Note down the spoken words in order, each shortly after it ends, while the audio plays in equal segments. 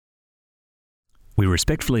We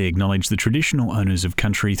respectfully acknowledge the traditional owners of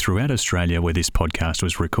country throughout Australia where this podcast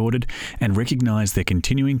was recorded and recognise their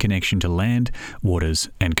continuing connection to land, waters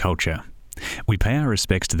and culture. We pay our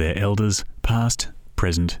respects to their elders, past,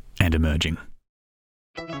 present and emerging.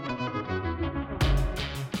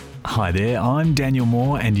 Hi there, I'm Daniel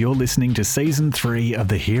Moore and you're listening to Season 3 of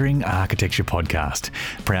the Hearing Architecture Podcast,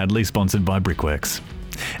 proudly sponsored by Brickworks.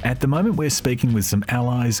 At the moment, we're speaking with some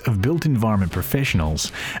allies of built environment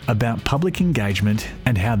professionals about public engagement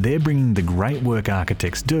and how they're bringing the great work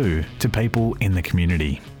architects do to people in the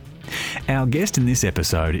community. Our guest in this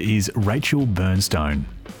episode is Rachel Burnstone.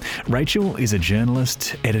 Rachel is a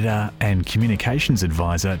journalist, editor and communications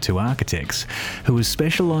advisor to architects who has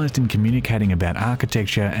specialised in communicating about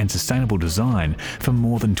architecture and sustainable design for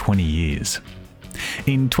more than 20 years.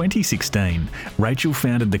 In 2016, Rachel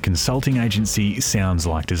founded the consulting agency Sounds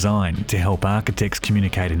Like Design to help architects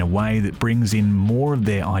communicate in a way that brings in more of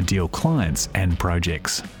their ideal clients and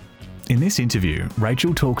projects. In this interview,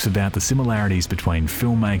 Rachel talks about the similarities between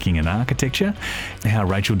filmmaking and architecture, how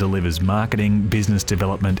Rachel delivers marketing, business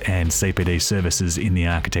development and CPD services in the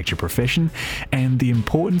architecture profession, and the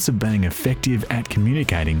importance of being effective at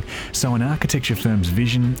communicating so an architecture firm's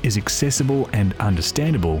vision is accessible and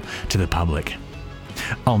understandable to the public.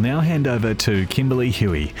 I'll now hand over to Kimberly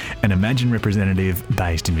Huey, an Imagine representative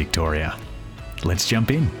based in Victoria. Let's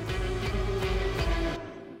jump in.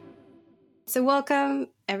 So welcome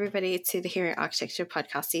everybody to the Hearing Architecture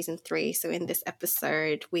Podcast Season 3. So in this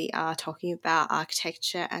episode, we are talking about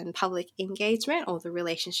architecture and public engagement, or the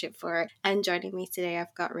relationship for it. And joining me today,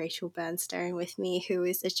 I've got Rachel Burnstone with me, who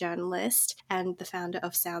is a journalist and the founder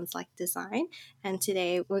of Sounds Like Design. And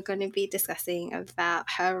today we're going to be discussing about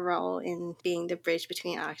her role in being the bridge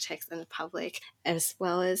between architects and the public, as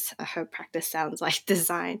well as her practice Sounds Like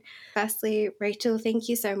Design. Firstly, Rachel, thank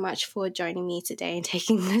you so much for joining me today and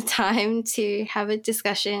taking the time to have a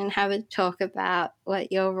discussion, have a talk about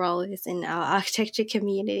what your role is in our architecture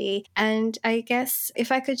community. And I guess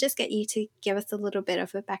if I could just get you to give us a little bit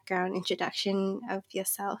of a background introduction of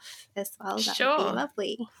yourself as well, that would be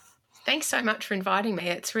lovely. Thanks so much for inviting me.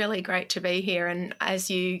 It's really great to be here. And as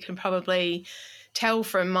you can probably tell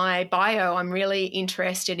from my bio, I'm really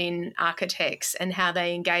interested in architects and how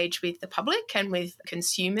they engage with the public and with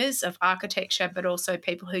consumers of architecture, but also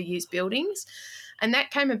people who use buildings. And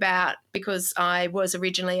that came about because I was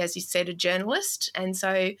originally, as you said, a journalist. And so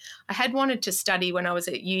I had wanted to study when I was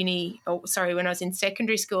at when I was in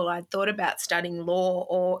secondary school, I'd thought about studying law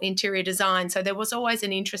or interior design. So there was always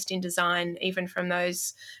an interest in design, even from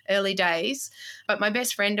those early days. But my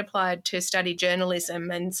best friend applied to study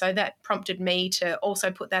journalism. And so that prompted me to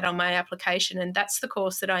also put that on my application. And that's the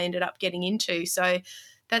course that I ended up getting into. So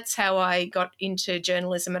that's how I got into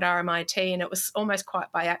journalism at RMIT. And it was almost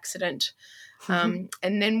quite by accident. And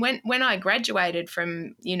then when I graduated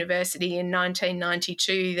from university in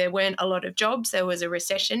 1992, there weren't a lot of jobs. There was a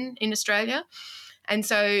recession in Australia. And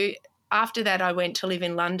so after that, I went to live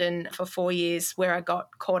in London for 4 years, where I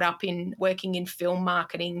got caught up in working in film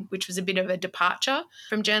marketing, which was a bit of a departure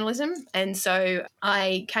from journalism. And so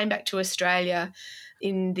I came back to Australia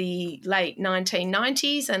in the late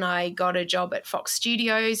 1990s and I got a job at Fox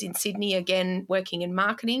Studios in Sydney, again working in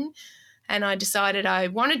marketing. And I decided I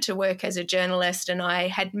wanted to work as a journalist, and I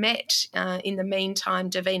had met, in the meantime,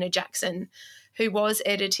 Davina Jackson, who was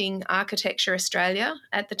editing Architecture Australia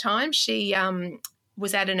at the time. She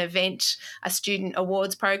was at an event, a student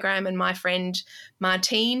awards program, and my friend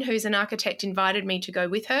Martine, who's an architect, invited me to go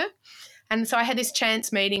with her. And so I had this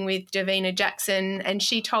chance meeting with Davina Jackson, and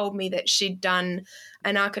she told me that she'd done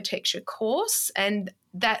an architecture course, and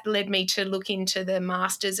that led me to look into the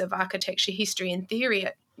Masters of Architecture History and Theory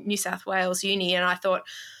at New South Wales Uni. And I thought,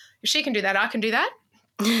 if she can do that, I can do that.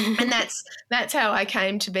 And that's how I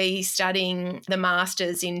came to be studying the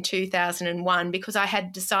Masters in 2001, because I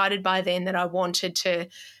had decided by then that I wanted to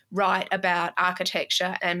write about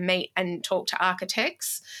architecture and meet and talk to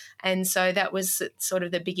architects. And so that was sort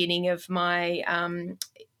of the beginning of my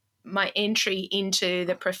my entry into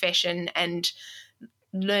the profession and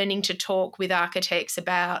learning to talk with architects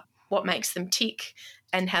about what makes them tick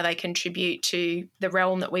and how they contribute to the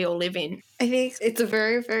realm that we all live in. I think it's a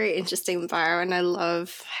very, very interesting bio, and I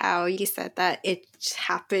love how you said that it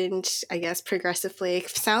happened, I guess, progressively. It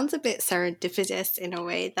sounds a bit serendipitous in a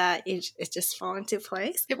way that it just fell into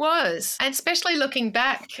place. It was. And especially looking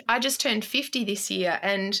back, I just turned 50 this year,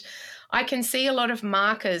 and I can see a lot of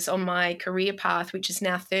markers on my career path, which is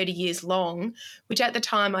now 30 years long, which at the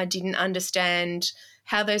time I didn't understand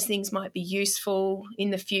how those things might be useful in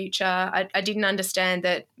the future. I didn't understand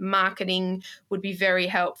that marketing would be very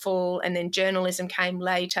helpful, and then journalism came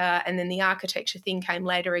later, and then the architecture thing came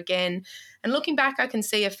later again. And looking back, I can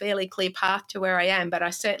see a fairly clear path to where I am, but I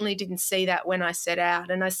certainly didn't see that when I set out.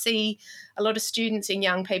 And I see a lot of students and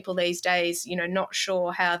young people these days, not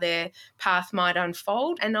sure how their path might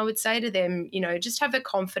unfold. And I would say to them, just have the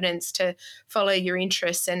confidence to follow your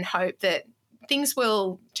interests and hope that things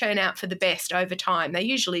will turn out for the best over time. They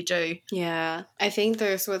usually do. Yeah, I think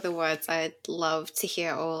those were the words I'd love to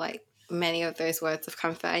hear, or like many of those words of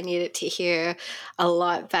comfort I needed to hear a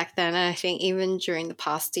lot back then. And I think even during the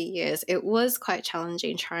past 2 years, it was quite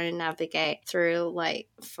challenging trying to navigate through like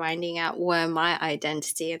finding out where my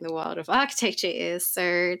identity in the world of architecture is.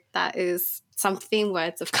 So that is something,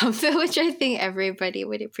 words of comfort, which I think everybody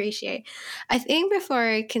would appreciate. I think before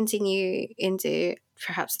I continue into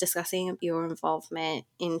perhaps discussing your involvement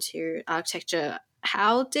into architecture,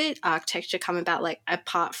 how did architecture come about, like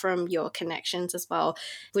apart from your connections as well?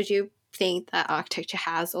 Would you think that architecture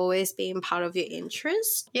has always been part of your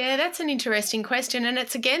interest? Yeah, that's an interesting question. And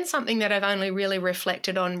it's again something that I've only really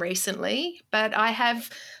reflected on recently. But I have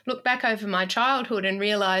looked back over my childhood and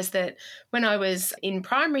realised that when I was in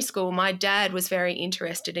primary school, my dad was very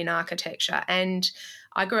interested in architecture. And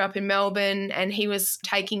I grew up in Melbourne, and he was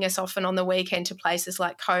taking us often on the weekend to places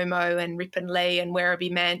like Como and Ripponlea and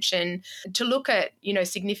Werribee Mansion to look at,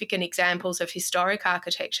 significant examples of historic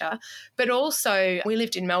architecture. But also we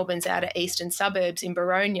lived in Melbourne's outer eastern suburbs in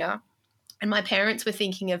Boronia, and my parents were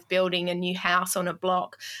thinking of building a new house on a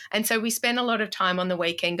block. And so we spent a lot of time on the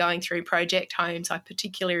weekend going through project homes. I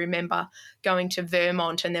particularly remember going to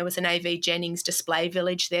Vermont, and there was an A.V. Jennings display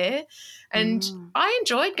village there. And I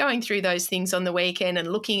enjoyed going through those things on the weekend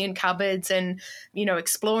and looking in cupboards and,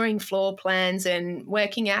 exploring floor plans and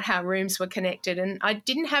working out how rooms were connected. And I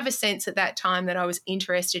didn't have a sense at that time that I was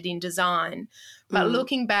interested in design. But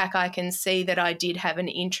looking back, I can see that I did have an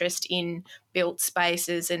interest in built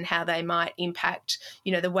spaces and how they might impact,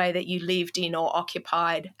 the way that you lived in or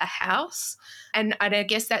occupied a house. And I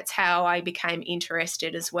guess that's how I became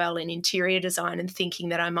interested as well in interior design and thinking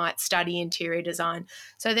that I might study interior design.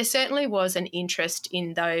 So there certainly was an interest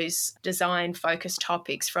in those design-focused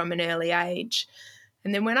topics from an early age.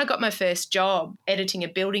 And then when I got my first job editing a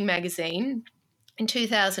building magazine in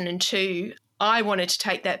 2002, I wanted to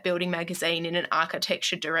take that building magazine in an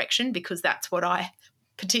architecture direction because that's what I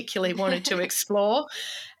particularly wanted to explore.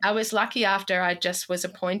 I was lucky after I just was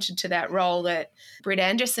appointed to that role that Britt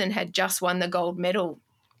Anderson had just won the gold medal,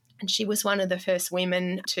 and she was one of the first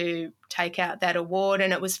women to take out that award,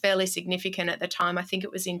 and it was fairly significant at the time. I think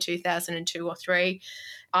it was in 2002 or 3.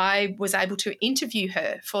 I was able to interview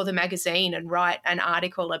her for the magazine and write an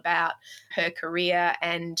article about her career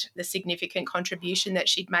and the significant contribution that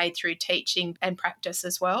she'd made through teaching and practice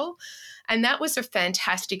as well. And that was a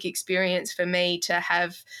fantastic experience for me to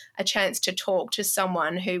have a chance to talk to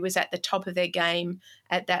someone who was at the top of their game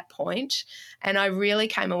at that point. And I really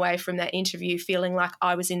came away from that interview feeling like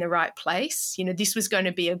I was in the right place. This was going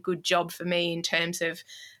to be a good job for me in terms of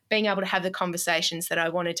being able to have the conversations that I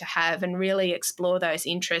wanted to have and really explore those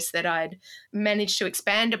interests that I'd managed to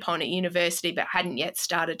expand upon at university but hadn't yet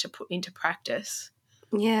started to put into practice.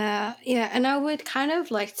 Yeah. And I would kind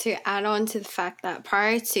of like to add on to the fact that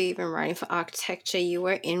prior to even writing for architecture, you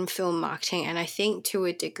were in film marketing. And I think to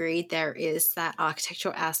a degree there is that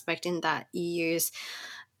architectural aspect in that you use,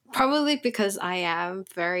 probably because I am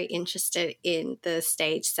very interested in the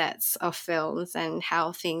stage sets of films and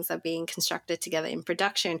how things are being constructed together in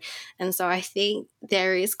production. And so I think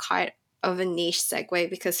there is quite of a niche segue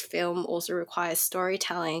because film also requires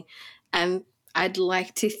storytelling. And I'd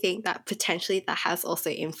like to think that potentially that has also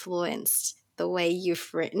influenced the way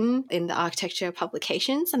you've written in the architecture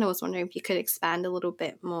publications. And I was wondering if you could expand a little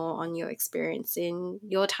bit more on your experience in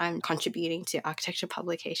your time contributing to architecture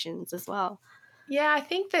publications as well. Yeah, I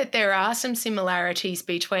think that there are some similarities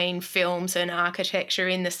between films and architecture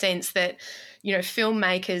in the sense that,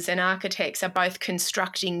 filmmakers and architects are both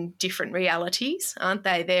constructing different realities, aren't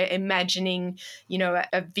they? They're imagining,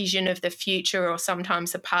 a vision of the future or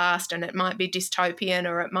sometimes the past, and it might be dystopian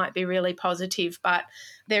or it might be really positive, but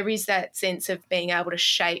there is that sense of being able to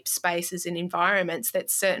shape spaces and environments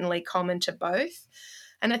that's certainly common to both.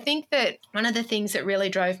 And I think that one of the things that really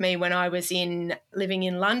drove me when I was living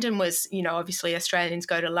in London was, obviously Australians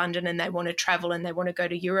go to London and they want to travel and they want to go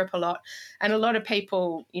to Europe a lot. And a lot of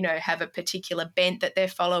people, have a particular bent that they're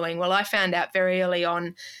following. Well, I found out very early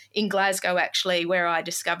on in Glasgow, actually, where I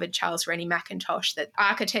discovered Charles Rennie Mackintosh, that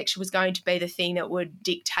architecture was going to be the thing that would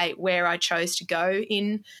dictate where I chose to go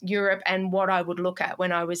in Europe and what I would look at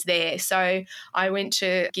when I was there. So I went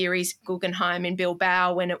to Geary's Guggenheim in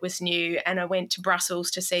Bilbao when it was new, and I went to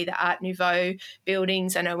Brussels to see the Art Nouveau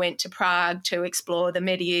buildings, and I went to Prague to explore the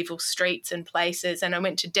medieval streets and places, and I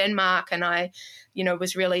went to Denmark, and I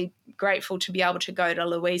was really grateful to be able to go to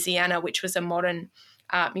Louisiana, which was a modern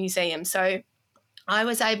art museum. So I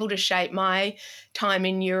was able to shape my time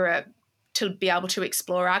in Europe to be able to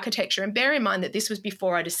explore architecture. And bear in mind that this was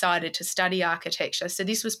before I decided to study architecture. So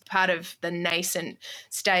this was part of the nascent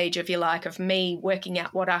stage, if you like, of me working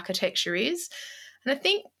out what architecture is. And I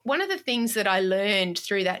think one of the things that I learned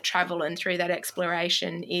through that travel and through that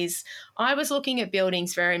exploration is I was looking at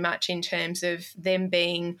buildings very much in terms of them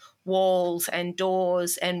being walls and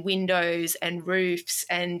doors and windows and roofs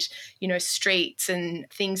and, streets and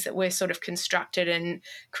things that were sort of constructed and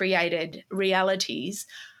created realities.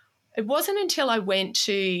 It wasn't until I went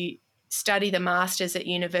to study the masters at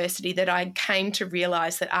university that I came to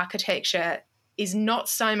realise that architecture is not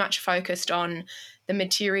so much focused on the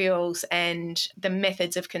materials and the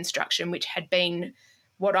methods of construction, which had been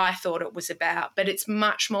what I thought it was about, but it's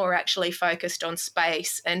much more actually focused on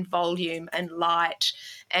space and volume and light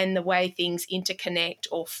and the way things interconnect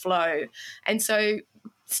or flow. And so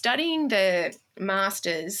studying the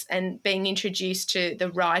masters and being introduced to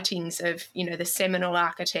the writings of, the seminal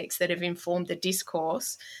architects that have informed the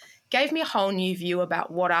discourse gave me a whole new view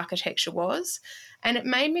about what architecture was. And it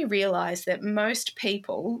made me realise that most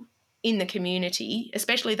people in the community,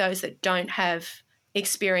 especially those that don't have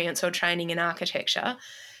experience or training in architecture,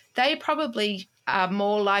 they probably are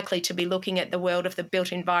more likely to be looking at the world of the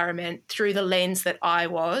built environment through the lens that I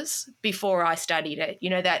was before I studied it.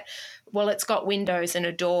 It's got windows and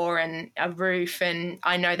a door and a roof, and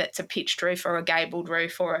I know that's a pitched roof or a gabled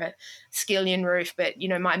roof or a skillion roof, but,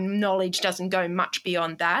 my knowledge doesn't go much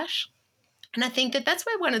beyond that. And I think that that's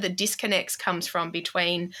where one of the disconnects comes from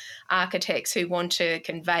between architects who want to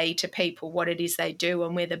convey to people what it is they do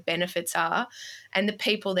and where the benefits are, and the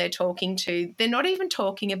people they're talking to. They're not even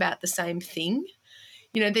talking about the same thing.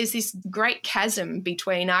 There's this great chasm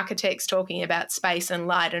between architects talking about space and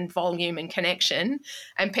light and volume and connection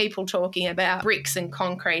and people talking about bricks and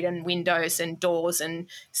concrete and windows and doors and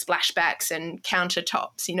splashbacks and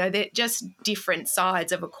countertops. They're just different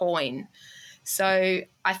sides of a coin. So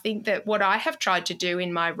I think that what I have tried to do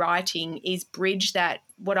in my writing is bridge that,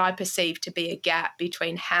 what I perceive to be a gap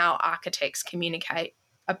between how architects communicate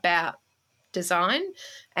about design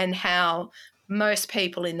and how most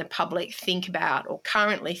people in the public think about or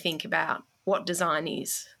currently think about what design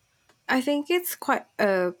is. I think it's quite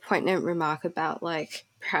a poignant remark about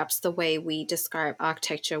perhaps the way we describe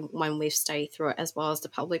architecture when we've studied through it as well as the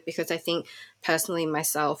public, because I think personally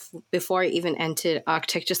myself, before I even entered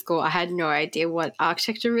architecture school, I had no idea what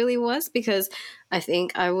architecture really was, because I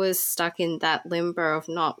think I was stuck in that limbo of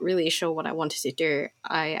not really sure what I wanted to do.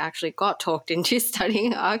 I actually got talked into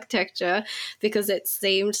studying architecture because it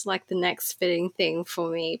seemed like the next fitting thing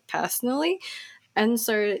for me personally. And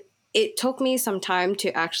so it took me some time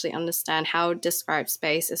to actually understand how to describe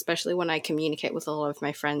space, especially when I communicate with a lot of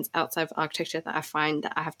my friends outside of architecture, that I find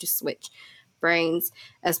that I have to switch brains,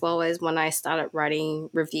 as well as when I started writing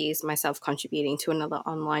reviews, myself contributing to another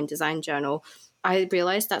online design journal. I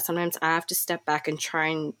realized that sometimes I have to step back and try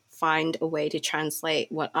and find a way to translate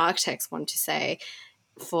what architects want to say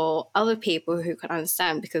for other people who can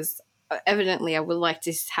understand, because evidently I would like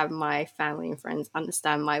to have my family and friends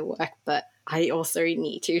understand my work, but I also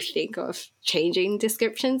need to think of changing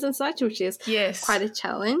descriptions and such, which is quite a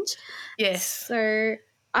challenge. Yes. So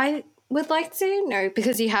I would like to know,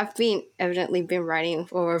 because you have evidently been writing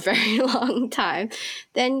for a very long time,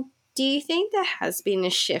 then do you think there has been a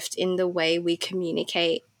shift in the way we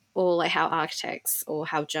communicate, or how architects or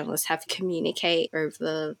how journalists have to communicate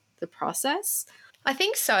over the process? I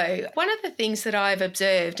think so. One of the things that I've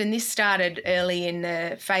observed, and this started early in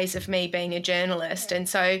the phase of me being a journalist, and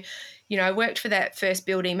so I worked for that first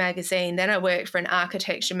building magazine, then I worked for an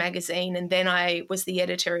architecture magazine, and then I was the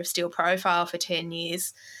editor of Steel Profile for 10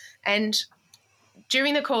 years. And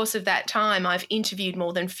during the course of that time, I've interviewed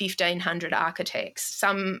more than 1,500 architects,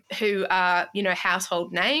 some who are,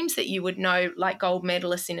 household names that you would know, like gold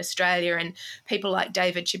medalists in Australia, and people like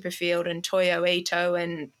David Chipperfield and Toyo Ito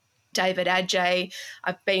and David Adjaye.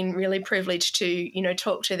 I've been really privileged to,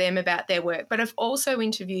 talk to them about their work, but I've also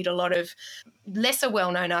interviewed a lot of lesser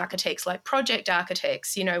well-known architects like project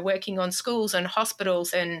architects, working on schools and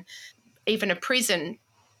hospitals and even a prison.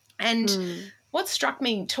 And what struck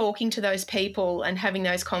me talking to those people and having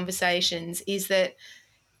those conversations is that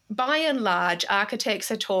by and large,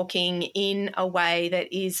 architects are talking in a way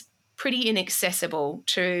that is pretty inaccessible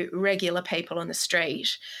to regular people on the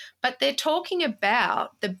street. But they're talking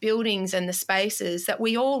about the buildings and the spaces that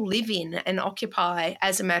we all live in and occupy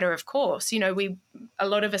as a matter of course. A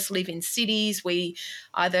lot of us live in cities. We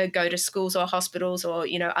either go to schools or hospitals or,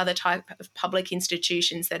 other type of public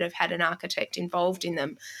institutions that have had an architect involved in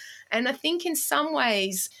them. And I think in some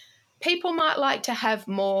ways, people might like to have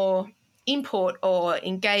more input or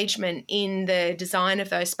engagement in the design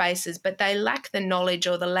of those spaces, but they lack the knowledge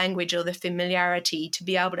or the language or the familiarity to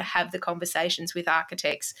be able to have the conversations with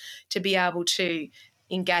architects, to be able to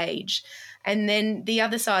engage. And then the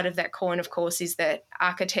other side of that coin, of course, is that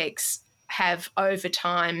architects have over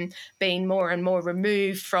time been more and more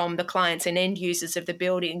removed from the clients and end users of the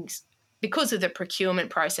buildings because of the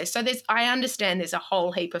procurement process. So I understand there's a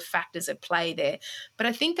whole heap of factors at play there. But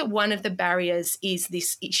I think that one of the barriers is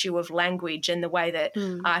this issue of language and the way that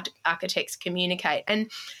architects communicate.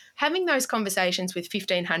 And having those conversations with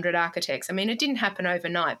 1,500 architects, it didn't happen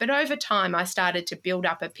overnight, but over time I started to build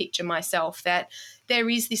up a picture myself that there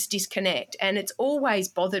is this disconnect, and it's always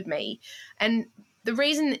bothered me. And the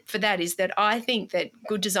reason for that is that I think that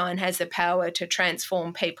good design has the power to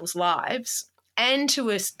transform people's lives and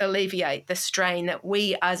to alleviate the strain that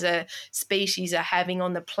we as a species are having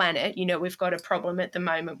on the planet. We've got a problem at the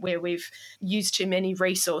moment where we've used too many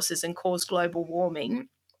resources and caused global warming.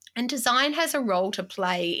 And design has a role to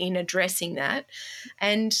play in addressing that.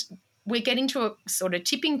 And we're getting to a sort of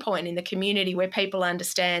tipping point in the community where people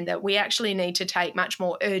understand that we actually need to take much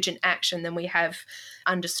more urgent action than we have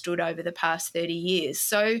understood over the past 30 years.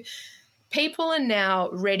 So people are now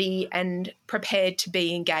ready and prepared to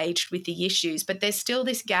be engaged with the issues, but there's still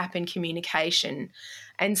this gap in communication.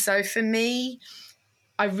 And so for me,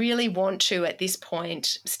 I really want to, at this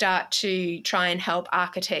point, start to try and help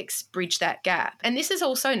architects bridge that gap. And this is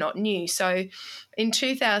also not new. So in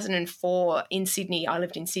 2004 in Sydney, I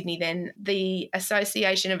lived in Sydney then, the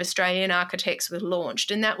Association of Australian Architects was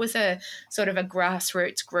launched. And that was a sort of a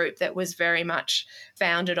grassroots group that was very much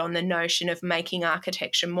founded on the notion of making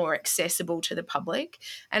architecture more accessible to the public.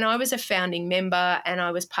 And I was a founding member, and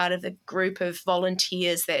I was part of the group of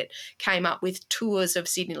volunteers that came up with tours of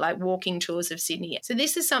Sydney, like walking tours of Sydney. So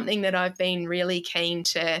this is something that I've been really keen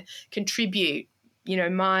to contribute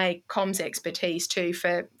my comms expertise to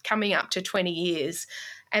for coming up to 20 years.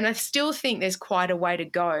 And I still think there's quite a way to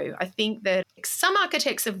go. I think that some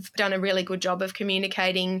architects have done a really good job of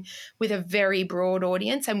communicating with a very broad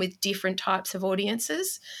audience and with different types of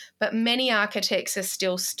audiences, but many architects are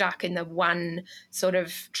still stuck in the one sort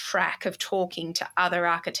of track of talking to other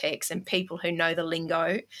architects and people who know the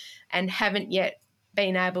lingo and haven't yet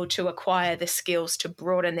been able to acquire the skills to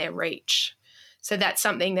broaden their reach. So that's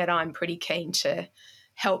something that I'm pretty keen to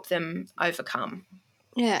help them overcome.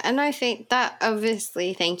 Yeah, and I think that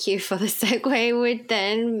obviously, thank you for the segue, would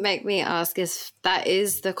then make me ask if that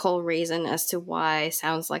is the core reason as to why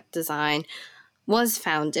Sounds Like Design was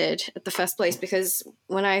founded at the first place. Because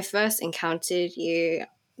when I first encountered you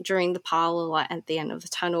during the parlour light at the end of the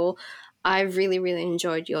tunnel, I really, really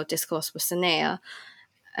enjoyed your discourse with Sanea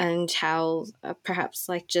and how perhaps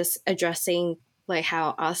just addressing how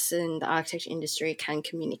us in the architecture industry can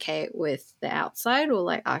communicate with the outside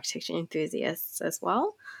or architecture enthusiasts as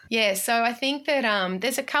well. Yeah, so I think that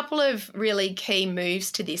there's a couple of really key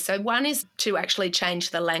moves to this. So one is to actually change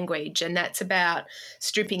the language, and that's about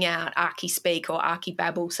stripping out archi-speak or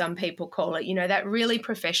archi-babble, some people call it, that really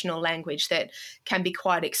professional language that can be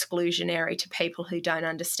quite exclusionary to people who don't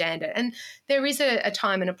understand it. And there is a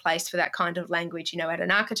time and a place for that kind of language, at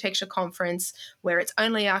an architecture conference where it's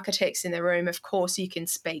only architects in the room. Of course, you can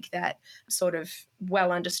speak that sort of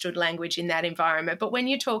well understood language in that environment. But when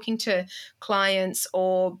you're talking to clients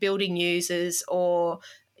or building users or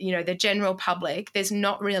the general public, there's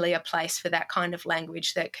not really a place for that kind of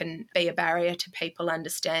language that can be a barrier to people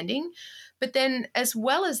understanding. But then as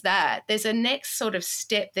well as that, there's a next sort of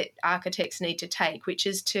step that architects need to take, which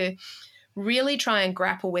is to really try and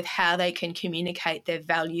grapple with how they can communicate their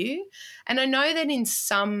value. And I know that in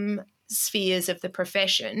some spheres of the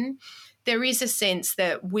profession, there is a sense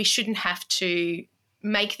that we shouldn't have to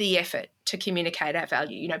make the effort to communicate our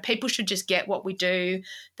value. People should just get what we do.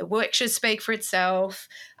 The work should speak for itself.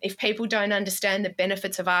 If people don't understand the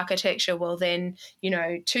benefits of architecture, well then,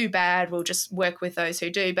 too bad, we'll just work with those who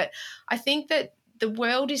do. But I think that the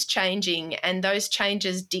world is changing, and those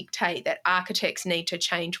changes dictate that architects need to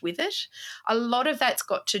change with it. A lot of that's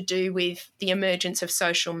got to do with the emergence of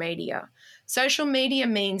social media. Social media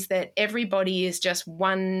means that everybody is just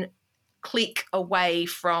one click away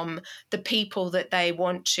from the people that they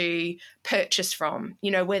want to purchase from,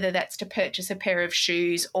 whether that's to purchase a pair of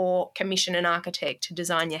shoes or commission an architect to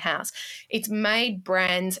design your house. It's made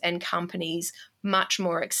brands and companies much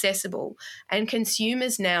more accessible, and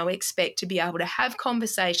consumers now expect to be able to have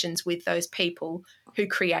conversations with those people who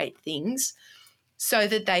create things so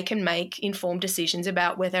that they can make informed decisions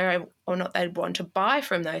about whether or not they'd want to buy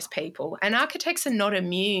from those people. And architects are not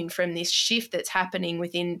immune from this shift that's happening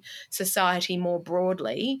within society more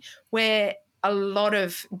broadly, where a lot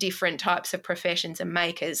of different types of professions and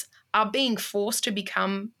makers are being forced to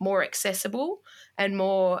become more accessible and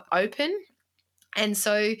more open. And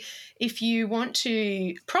so if you want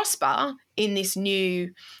to prosper in this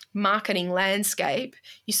new marketing landscape,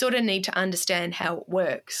 you sort of need to understand how it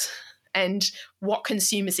works and what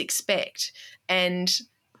consumers expect and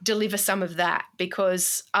deliver some of that,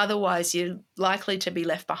 because otherwise you're likely to be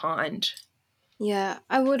left behind. Yeah,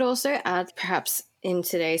 I would also add, perhaps in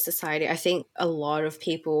today's society, I think a lot of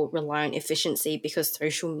people rely on efficiency because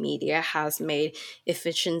social media has made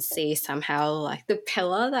efficiency somehow like the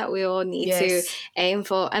pillar that we all need to aim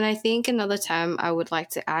for. And I think another term I would like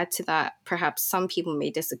to add to that, perhaps some people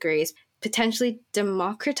may disagree, is potentially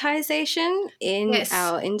democratization in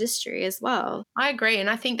our industry as well. I agree. And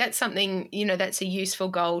I think that's something, that's a useful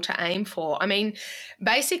goal to aim for. I mean,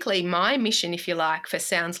 basically my mission, if you like, for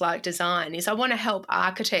Sounds Like Design is I want to help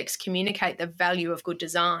architects communicate the value of good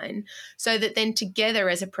design so that then together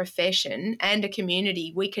as a profession and a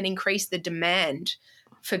community, we can increase the demand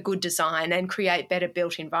for good design and create better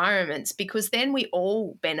built environments, because then we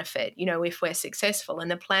all benefit, if we're successful,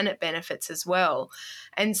 and the planet benefits as well.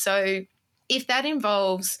 And so if that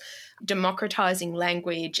involves democratizing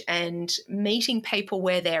language and meeting people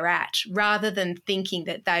where they're at rather than thinking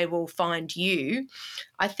that they will find you,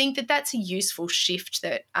 I think that that's a useful shift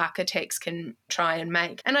that architects can try and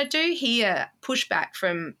make. And I do hear pushback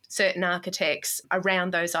from certain architects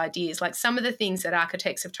around those ideas. Like some of the things that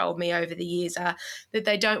architects have told me over the years are that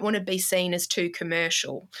they don't want to be seen as too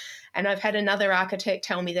commercial. And I've had another architect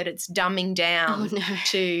tell me that it's dumbing down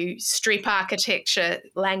to strip architecture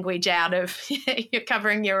language out of, you're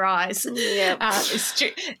covering your eyes,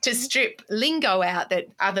 to strip lingo out that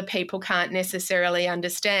other people can't necessarily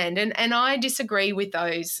understand. And I disagree with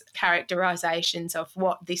those characterizations of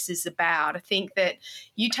what this is about. I think that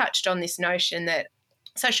you touched on this notion that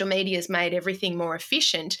social media has made everything more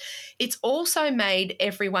efficient. It's also made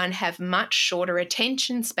everyone have much shorter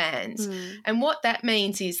attention spans. And what that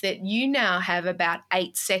means is that you now have about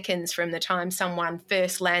 8 seconds from the time someone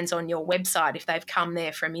first lands on your website, if they've come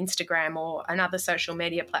there from Instagram or another social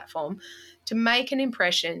media platform, to make an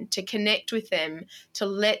impression, to connect with them, to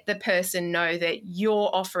let the person know that you're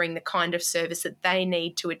offering the kind of service that they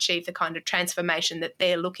need to achieve the kind of transformation that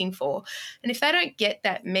they're looking for. And if they don't get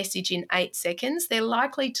that message in 8 seconds, they're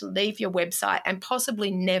likely to leave your website and possibly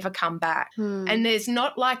never come back. And there's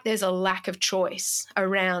not like there's a lack of choice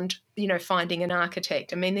around finding an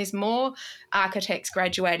architect. I mean, there's more architects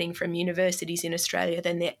graduating from universities in Australia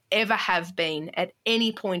than there ever have been at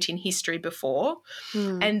any point in history before.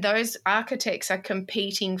 And those architects are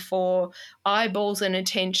competing for eyeballs and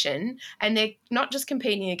attention. And they're not just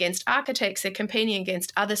competing against architects, they're competing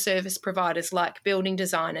against other service providers like building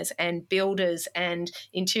designers and builders and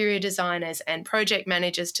interior designers and project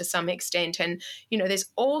managers to some extent. And, there's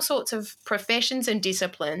all sorts of professions and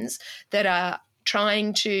disciplines that are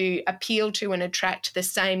trying to appeal to and attract the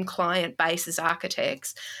same client base as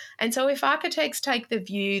architects. And so if architects take the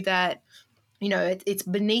view that, it's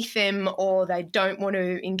beneath them or they don't want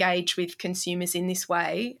to engage with consumers in this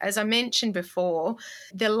way, as I mentioned before,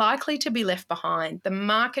 they're likely to be left behind. The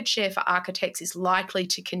market share for architects is likely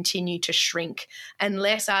to continue to shrink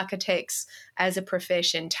unless architects as a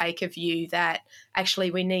profession take a view that actually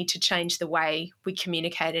we need to change the way we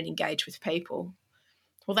communicate and engage with people.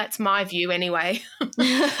 Well, that's my view anyway.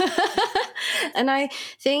 And I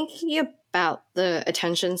think about the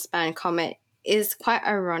attention span comment is quite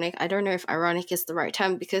ironic. I don't know if ironic is the right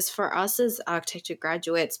term, because for us as architecture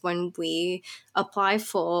graduates, when we apply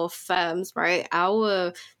for firms, right,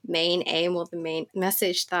 our main aim or the main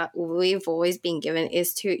message that we've always been given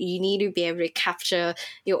is you need to be able to capture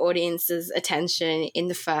your audience's attention in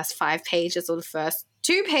the first 5 pages or the first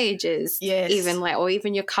 2 pages, or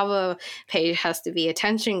even your cover page has to be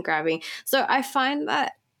attention grabbing. So I find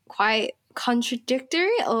that quite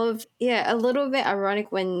contradictory a little bit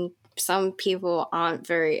ironic when some people aren't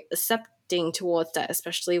very drifting towards that,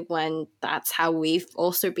 especially when that's how we've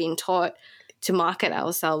also been taught to market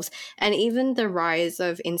ourselves. And even the rise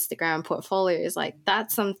of Instagram portfolios, like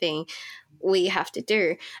that's something we have to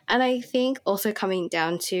do. And I think also coming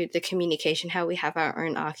down to the communication, how we have our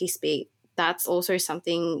own Archie-speak, that's also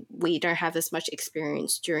something we don't have as much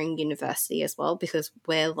experience during university as well, because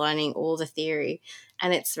we're learning all the theory,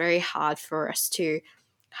 and it's very hard for us to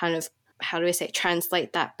kind of, how do I say,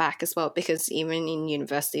 translate that back as well, because even in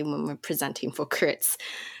university when we're presenting for crits,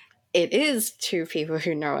 it is to people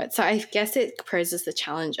who know it. So I guess it poses the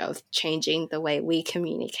challenge of changing the way we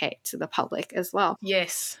communicate to the public as well.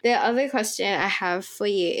 Yes. The other question I have for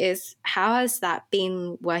you is, how has that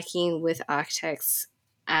been working with architects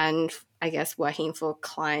and I guess working for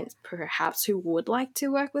clients perhaps who would like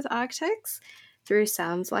to work with architects through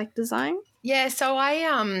Sounds Like Design? Yeah, so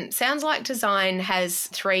Sounds Like Design has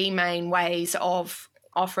three main ways of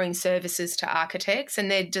offering services to architects,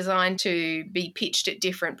 and they're designed to be pitched at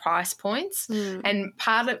different price points. And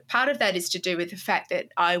part of that is to do with the fact that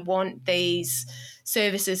I want these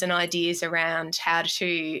services and ideas around how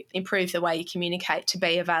to improve the way you communicate to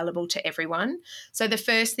be available to everyone. So the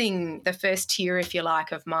first tier, if you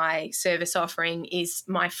like, of my service offering is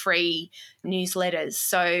my free newsletters.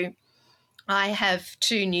 So I have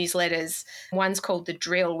two newsletters. One's called The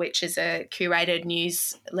Drill, which is a curated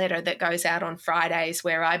newsletter that goes out on Fridays,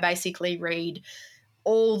 where I basically read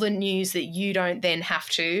all the news that you don't then have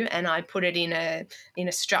to, and I put it in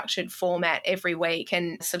a structured format every week,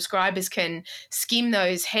 and subscribers can skim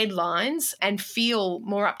those headlines and feel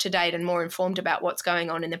more up to date and more informed about what's going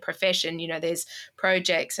on in the profession. You know, there's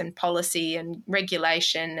projects and policy and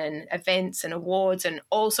regulation and events and awards and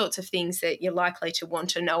all sorts of things that you're likely to want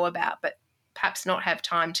to know about, but perhaps not have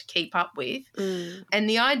time to keep up with. And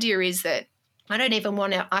the idea is that I don't even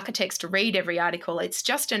want our architects to read every article. It's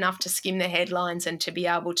just enough to skim the headlines and to be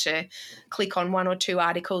able to click on one or two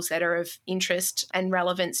articles that are of interest and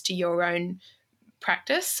relevance to your own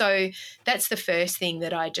practice. So that's the first thing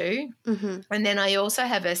that I do. And then I also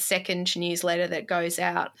have a second newsletter that goes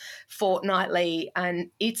out fortnightly,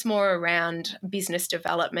 and it's more around business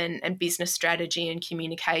development and business strategy and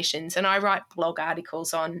communications. And I write blog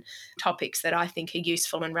articles on topics that I think are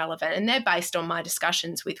useful and relevant, and they're based on my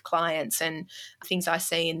discussions with clients and things I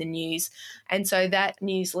see in the news. And so that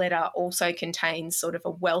newsletter also contains sort of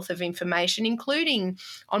a wealth of information, including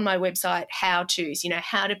on my website how-tos,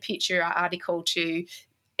 how to pitch your article to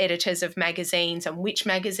editors of magazines and which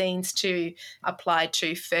magazines to apply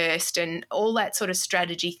to first, and all that sort of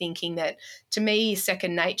strategy thinking that to me is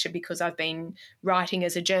second nature because I've been writing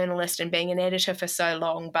as a journalist and being an editor for so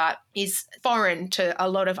long, but is foreign to a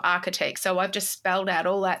lot of architects. So I've just spelled out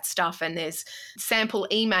all that stuff, and there's sample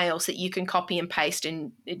emails that you can copy and paste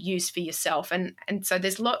and use for yourself. And so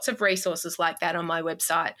there's lots of resources like that on my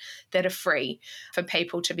website that are free for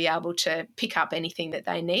people to be able to pick up anything that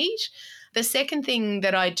they need. The second thing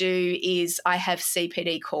that I do is I have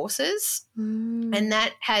CPD courses, and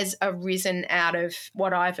that has arisen out of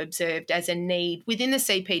what I've observed as a need within the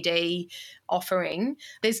CPD offering.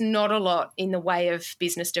 There's not a lot in the way of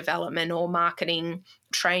business development or marketing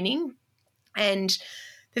training, and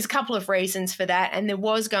there's a couple of reasons for that, and there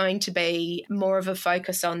was going to be more of a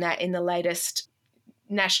focus on that in the latest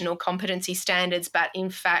national competency standards, but in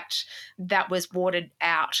fact that was watered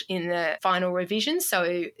out in the final revision,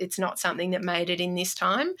 so it's not something that made it in this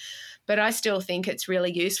time. But I still think it's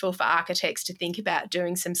really useful for architects to think about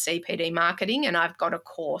doing some CPD marketing, and I've got a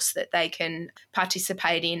course that they can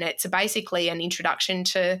participate in. It's basically an introduction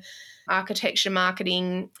to architecture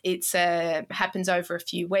marketing. It's happens over a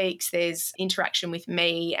few weeks. There's interaction with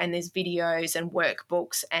me, and there's videos and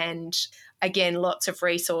workbooks, and again lots of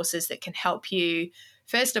resources that can help you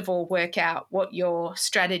first of all work out what your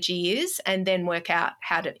strategy is and then work out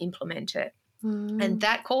how to implement it. And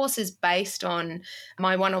that course is based on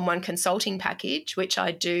my one-on-one consulting package, which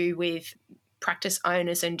I do with practice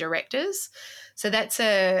owners and directors. So that's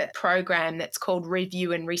a program that's called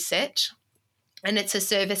Review and Reset. And it's a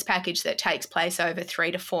service package that takes place over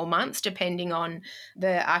 3 to 4 months, depending on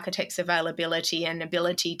the architect's availability and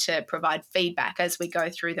ability to provide feedback as we go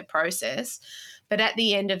through the process. But at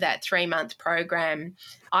the end of that 3-month program,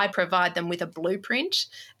 I provide them with a blueprint,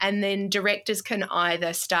 and then directors can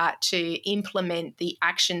either start to implement the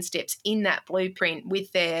action steps in that blueprint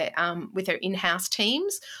with their in-house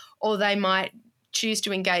teams, or they might choose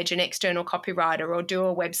to engage an external copywriter or do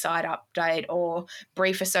a website update or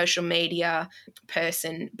brief a social media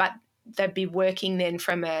person. But they'd be working then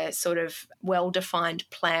from a sort of well-defined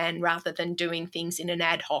plan rather than doing things in an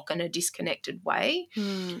ad hoc and a disconnected way.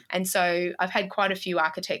 And so I've had quite a few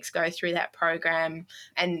architects go through that program,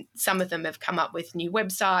 and some of them have come up with new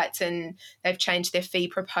websites and they've changed their fee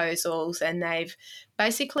proposals, and they've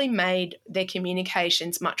basically made their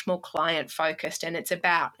communications much more client-focused. And it's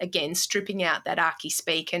about, again, stripping out that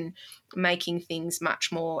archy-speak and making things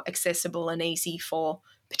much more accessible and easy for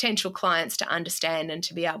potential clients to understand and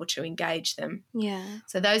to be able to engage them. Yeah.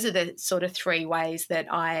 So those are the sort of 3 ways that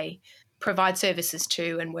I provide services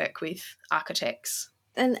to and work with architects.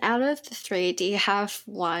 And out of the 3, do you have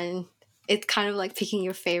one? It's kind of like picking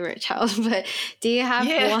your favorite child, but do you have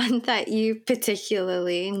one that you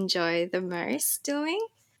particularly enjoy the most doing?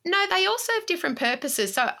 No, they all serve different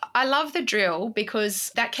purposes. So I love the drill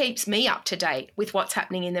because that keeps me up to date with what's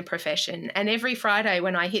happening in the profession. And every Friday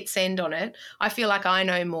when I hit send on it, I feel like I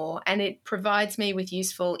know more, and it provides me with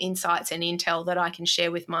useful insights and intel that I can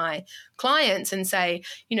share with my clients and say,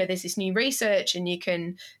 there's this new research and you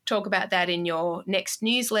can talk about that in your next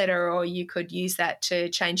newsletter, or you could use that to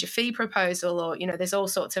change your fee proposal, or, there's all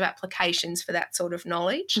sorts of applications for that sort of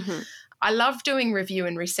knowledge. Mm-hmm. I love doing review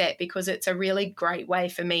and reset because it's a really great way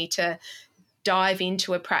for me to dive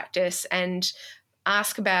into a practice and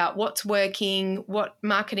ask about what's working, what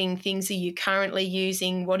marketing things are you currently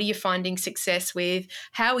using, what are you finding success with,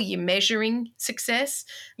 how are you measuring success,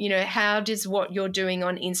 how does what you're doing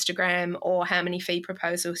on Instagram or how many fee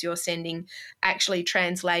proposals you're sending actually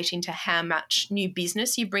translate into how much new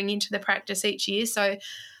business you bring into the practice each year. So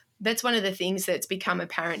that's one of the things that's become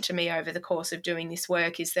apparent to me over the course of doing this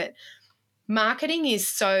work, is that marketing is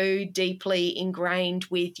so deeply ingrained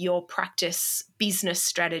with your practice business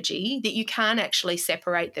strategy that you can't actually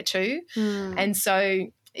separate the two. And so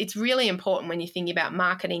it's really important when you think about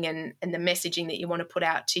marketing and the messaging that you want to put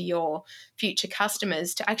out to your future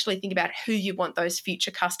customers to actually think about who you want those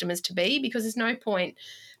future customers to be, because there's no point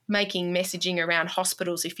making messaging around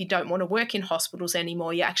hospitals if you don't want to work in hospitals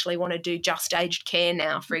anymore. You actually want to do just aged care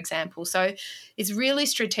now, for example. So it's really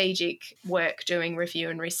strategic work doing review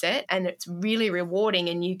and reset, and it's really rewarding,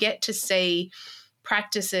 and you get to see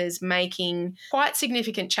practices making quite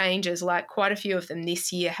significant changes. Like quite a few of them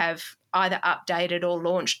this year have either updated or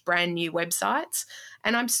launched brand new websites,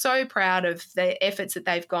 and I'm so proud of the efforts that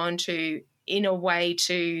they've gone to in a way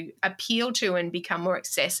to appeal to and become more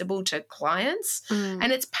accessible to clients.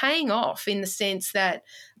 And it's paying off in the sense that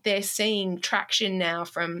they're seeing traction now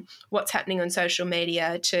from what's happening on social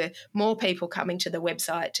media to more people coming to the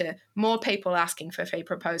website, to more people asking for fee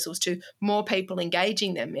proposals, to more people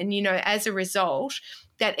engaging them. And, as a result,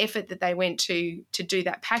 that effort that they went to do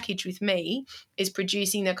that package with me is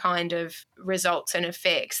producing the kind of results and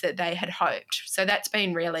effects that they had hoped. So that's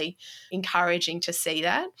been really encouraging to see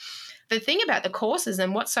that. The thing about the courses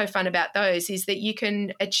and what's so fun about those is that you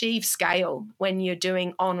can achieve scale when you're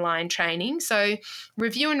doing online training. So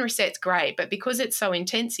review and reset's great, but because it's so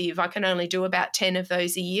intensive, I can only do about 10 of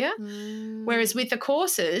those a year. Whereas with the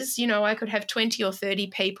courses, I could have 20 or 30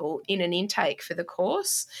 people in an intake for the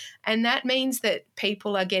course. And that means that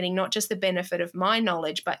people are getting not just the benefit of my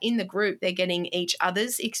knowledge, but in the group, they're getting each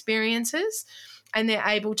other's experiences. And they're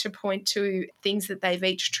able to point to things that they've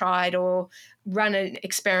each tried or run an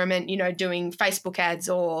experiment, doing Facebook ads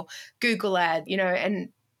or Google ad, and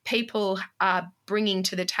people are bringing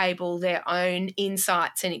to the table their own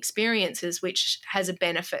insights and experiences, which has a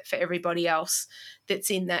benefit for everybody else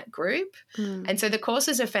that's in that group. And so the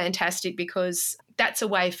courses are fantastic because that's a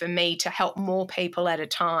way for me to help more people at a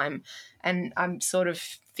time. And I'm sort of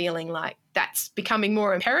feeling like that's becoming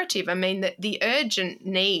more imperative. I mean, that the urgent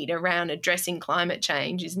need around addressing climate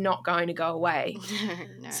change is not going to go away.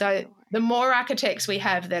 So the more architects we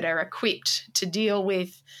have that are equipped to deal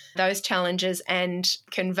with those challenges and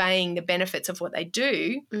conveying the benefits of what they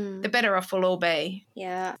do, the better off we'll all be.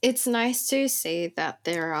 Yeah, it's nice to see that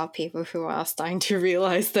there are people who are starting to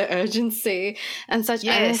realize the urgency and such.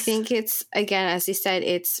 Yes. And I think it's, again, as you said,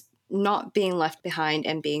 it's not being left behind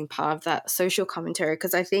and being part of that social commentary,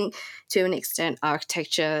 because I think to an extent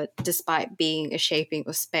architecture, despite being a shaping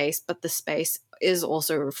of space, but the space is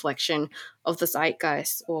also a reflection of the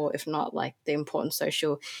zeitgeist, or if not, like the important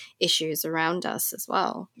social issues around us as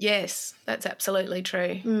well. Yes, that's absolutely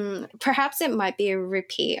true. Perhaps it might be a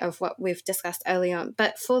repeat of what we've discussed earlier on,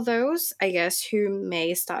 but for those, I guess, who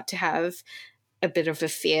may start to have a bit of a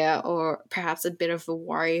fear or perhaps a bit of a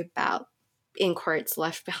worry about, in quotes,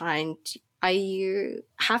 left behind, Are you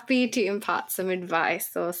happy to impart some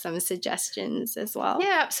advice or some suggestions as well?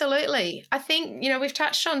 Yeah, absolutely. I think, we've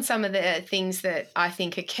touched on some of the things that I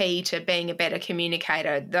think are key to being a better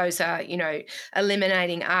communicator. Those are,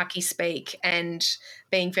 eliminating archy speak and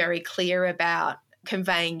being very clear about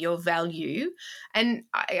conveying your value. And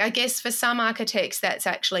I guess for some architects, that's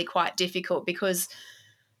actually quite difficult because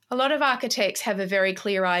a lot of architects have a very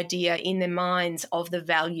clear idea in their minds of the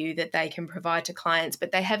value that they can provide to clients,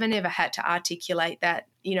 but they haven't ever had to articulate that,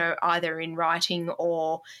 either in writing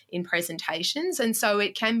or in presentations. And so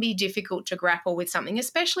it can be difficult to grapple with something,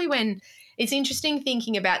 especially when it's interesting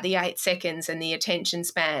thinking about the 8 seconds and the attention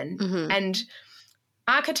span. Mm-hmm. And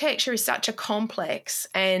architecture is such a complex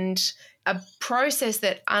and a process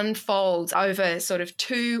that unfolds over sort of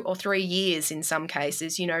 2 or 3 years in some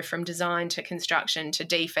cases, from design to construction to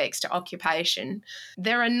defects to occupation.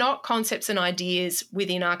 There are not concepts and ideas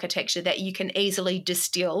within architecture that you can easily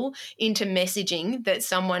distill into messaging that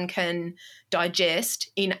someone can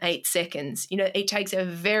digest in 8 seconds. It takes a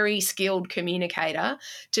very skilled communicator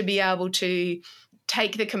to be able to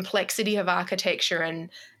take the complexity of architecture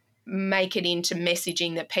and make it into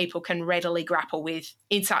messaging that people can readily grapple with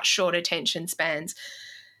in such short attention spans.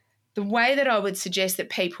 The way that I would suggest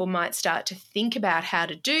that people might start to think about how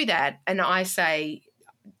to do that, and I say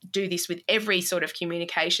do this with every sort of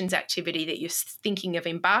communications activity that you're thinking of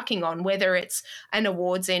embarking on, whether it's an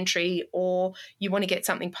awards entry or you want to get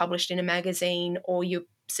something published in a magazine or you're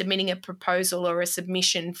submitting a proposal or a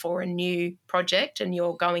submission for a new project and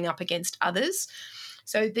you're going up against others.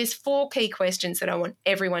 So there's 4 key questions that I want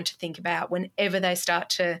everyone to think about whenever they start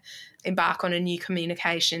to embark on a new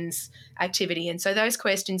communications activity. And so those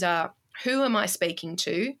questions are, who am I speaking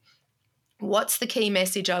to? What's the key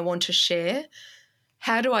message I want to share?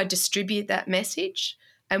 How do I distribute that message?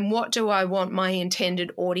 And what do I want my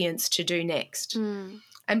intended audience to do next?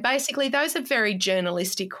 And basically those are very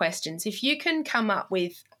journalistic questions. If you can come up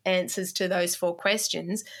with answers to those 4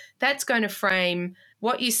 questions, that's going to frame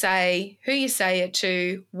what you say, who you say it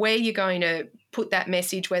to, where you're going to put that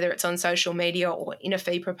message, whether it's on social media or in a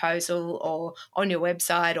fee proposal or on your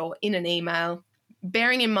website or in an email.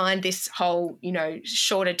 Bearing in mind this whole,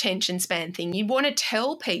 short attention span thing, you want to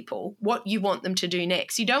tell people what you want them to do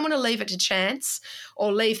next. You don't want to leave it to chance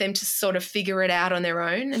or leave them to sort of figure it out on their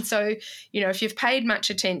own. And so, if you've paid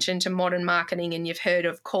much attention to modern marketing and you've heard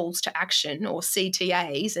of calls to action or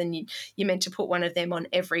CTAs and you're meant to put one of them on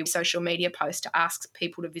every social media post to ask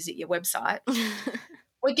people to visit your website,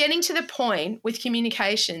 we're getting to the point with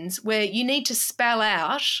communications where you need to spell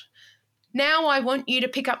out, now I want you to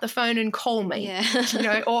pick up the phone and call me,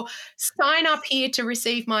 or sign up here to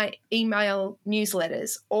receive my email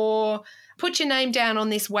newsletters, or put your name down on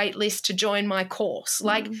this wait list to join my course.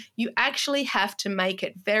 Like, you actually have to make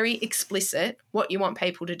it very explicit what you want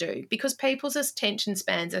people to do, because people's attention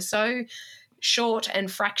spans are so short and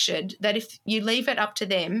fractured that if you leave it up to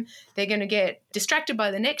them, they're going to get distracted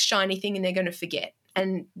by the next shiny thing and they're going to forget.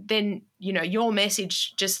 And then, your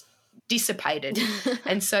message just dissipated.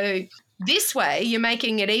 And so this way, you're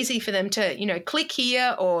making it easy for them to, click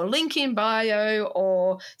here or link in bio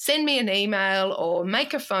or send me an email or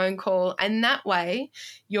make a phone call. And that way,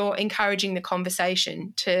 you're encouraging the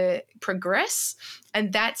conversation to progress.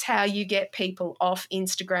 And that's how you get people off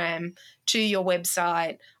Instagram to your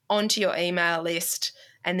website, onto your email list,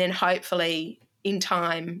 and then hopefully in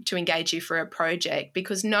time to engage you for a project,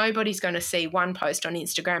 because nobody's going to see one post on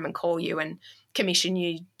Instagram and call you and commission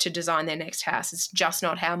you to design their next house. It's just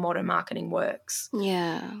not how modern marketing works.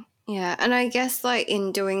 Yeah. And I guess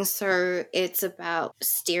in doing so, it's about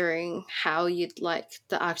steering how you'd like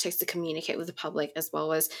the architects to communicate with the public, as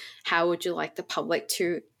well as how would you like the public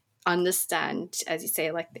to understand, as you say,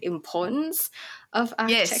 the importance of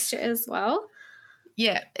architecture as well.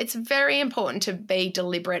 Yeah, it's very important to be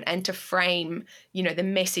deliberate and to frame, the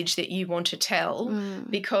message that you want to tell,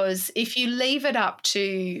 because if you leave it up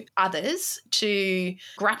to others to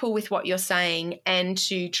grapple with what you're saying and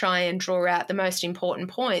to try and draw out the most important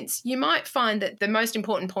points, you might find that the most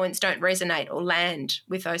important points don't resonate or land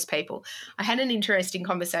with those people. I had an interesting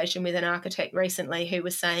conversation with an architect recently who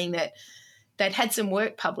was saying that they'd had some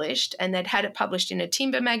work published and they'd had it published in a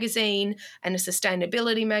timber magazine and a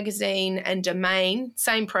sustainability magazine and Domain,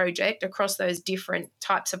 same project across those different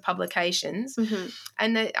types of publications.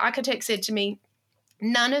 And the architect said to me,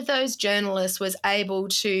 none of those journalists was able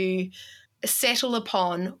to settle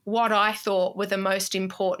upon what I thought were the most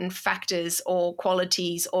important factors or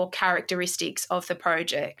qualities or characteristics of the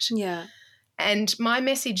project. Yeah. And my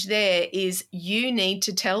message there is you need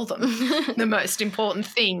to tell them the most important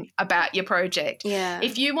thing about your project. Yeah.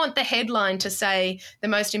 If you want the headline to say the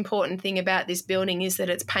most important thing about this building is that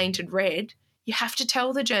it's painted red, you have to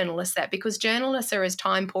tell the journalists that, because journalists are as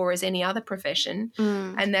time poor as any other profession,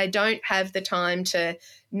 and they don't have the time to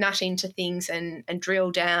nut into things and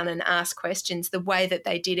drill down and ask questions the way that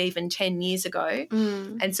they did even 10 years ago.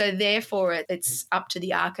 And so therefore it's up to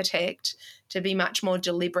the architect to be much more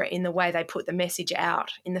deliberate in the way they put the message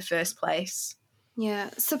out in the first place.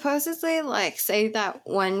 Yeah. Supposedly, like, say that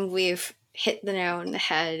when we've hit the nail on the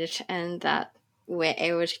head and that we're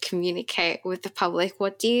able to communicate with the public,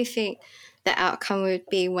 what do you think the outcome would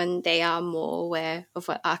be when they are more aware of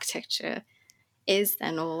what architecture is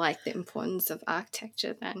then, or like the importance of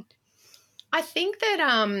architecture then? I think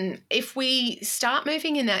that if we start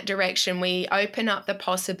moving in that direction, we open up the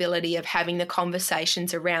possibility of having the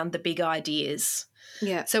conversations around the big ideas.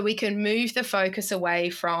 Yeah. So we can move the focus away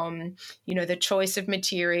from, the choice of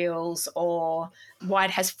materials, or why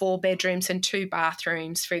it has 4 bedrooms and 2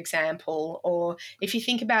 bathrooms, for example. Or if you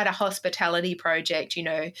think about a hospitality project,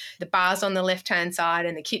 the bars on the left-hand side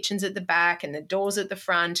and the kitchens at the back and the doors at the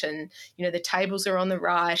front and, the tables are on the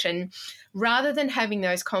right. And rather than having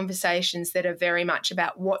those conversations that are very much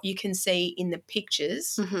about what you can see in the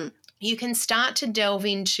pictures, you can start to delve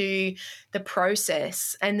into the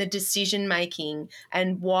process and the decision-making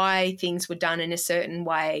and why things were done in a certain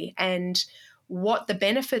way and what the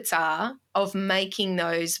benefits are of making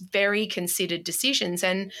those very considered decisions.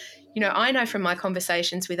 And, I know from my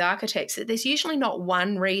conversations with architects that there's usually not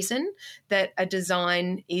one reason that a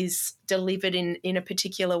design is delivered in a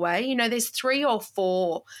particular way. There's 3 or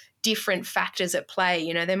 4 different factors at play.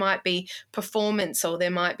 There might be performance, or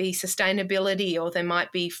there might be sustainability, or there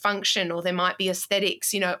might be function, or there might be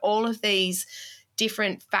aesthetics, all of these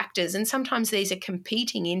different factors. And sometimes these are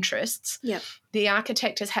competing interests. Yep. The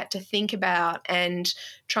architect has had to think about and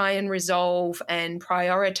try and resolve and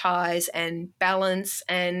prioritize and balance.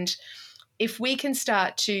 And if we can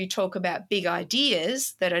start to talk about big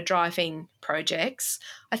ideas that are driving projects,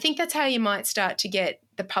 I think that's how you might start to get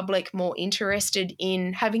the public more interested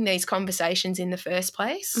in having these conversations in the first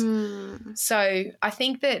place. So I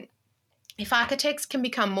think that if architects can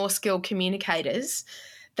become more skilled communicators,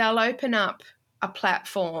 they'll open up a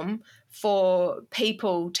platform for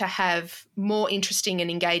people to have more interesting and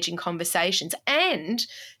engaging conversations and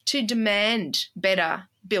to demand better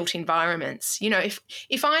built environments.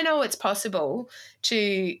 If I know it's possible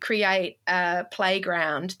to create a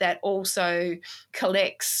playground that also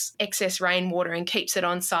collects excess rainwater and keeps it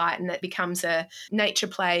on site, and that becomes a nature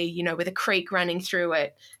play, with a creek running through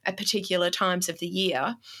it at particular times of the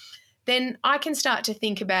year, then I can start to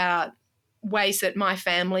think about ways that my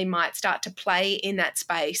family might start to play in that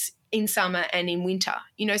space in summer and in winter.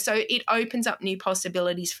 So it opens up new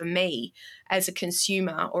possibilities for me as a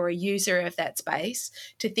consumer or a user of that space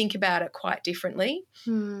to think about it quite differently.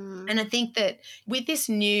 And I think that with this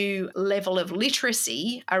new level of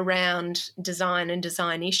literacy around design and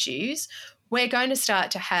design issues, we're going to start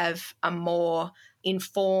to have a more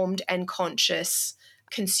informed and conscious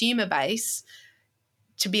consumer base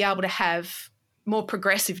to be able to have more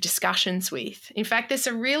progressive discussions with. In fact, there's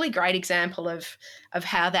a really great example of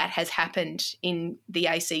how that has happened in the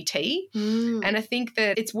ACT. And I think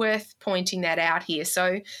that it's worth pointing that out here.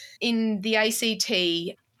 So in the ACT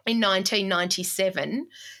in 1997,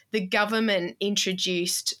 the government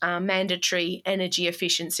introduced mandatory energy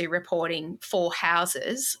efficiency reporting for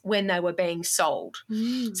houses when they were being sold.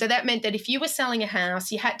 So that meant that if you were selling a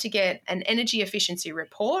house, you had to get an energy efficiency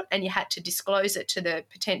report and you had to disclose it to the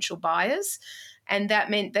potential buyers. And that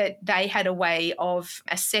meant that they had a way of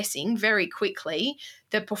assessing very quickly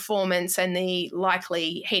the performance and the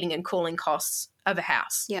likely heating and cooling costs of a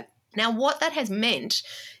house. Yeah. Now, what that has meant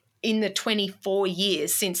in the 24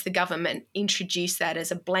 years since the government introduced that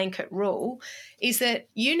as a blanket rule is that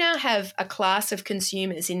you now have a class of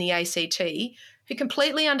consumers in the ACT who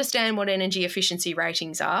completely understand what energy efficiency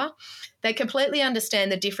ratings are. They completely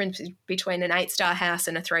understand the difference between an 8-star house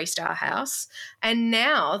and a 3-star house. And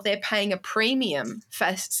now they're paying a premium for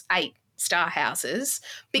 8-star houses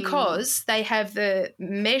because they have the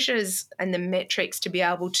measures and the metrics to be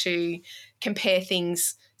able to compare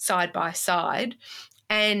things side by side.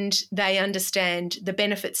 And they understand the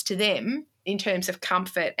benefits to them in terms of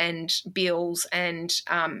comfort and bills and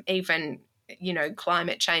even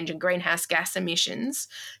climate change and greenhouse gas emissions.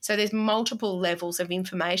 So there's multiple levels of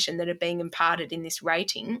information that are being imparted in this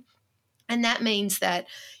rating. And that means that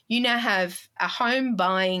you now have a home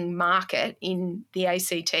buying market in the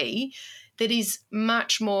ACT that is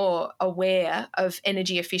much more aware of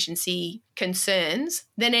energy efficiency concerns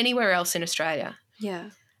than anywhere else in Australia. Yeah.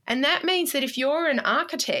 And that means that if you're an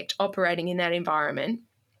architect operating in that environment,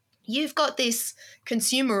 you've got this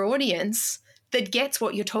consumer audience that gets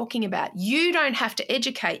what you're talking about. You don't have to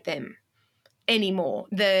educate them anymore.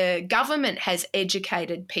 The government has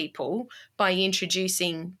educated people by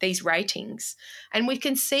introducing these ratings. And we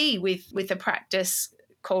can see with a practice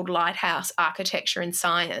called Lighthouse Architecture and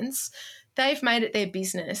Science, they've made it their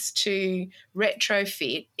business to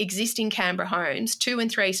retrofit existing Canberra homes, 2- and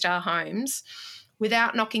 3-star homes,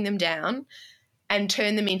 without knocking them down, and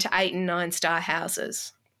turn them into 8- and 9-star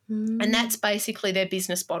houses. And that's basically their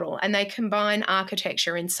business model. And they combine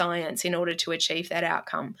architecture and science in order to achieve that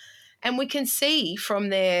outcome. And we can see from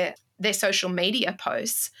their social media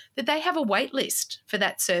posts that they have a wait list for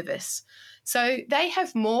that service. So they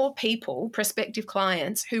have more people, prospective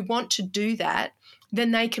clients, who want to do that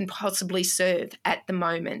than they can possibly serve at the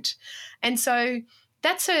moment. And so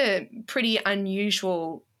that's a pretty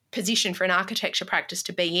unusual position for an architecture practice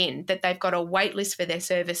to be in, that they've got a wait list for their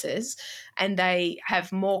services and they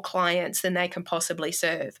have more clients than they can possibly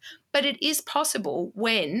serve. But it is possible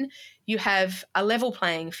when you have a level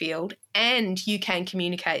playing field and you can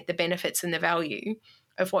communicate the benefits and the value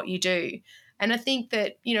of what you do. And I think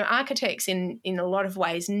that, architects in a lot of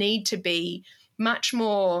ways need to be much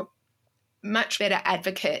better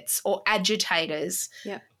advocates or agitators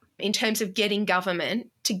in terms of getting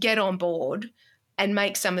government to get on board and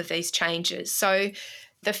make some of these changes. So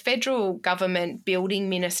the federal government building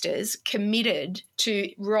ministers committed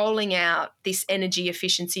to rolling out this energy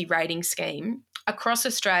efficiency rating scheme across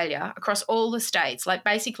Australia, across all the states, like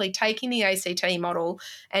basically taking the ACT model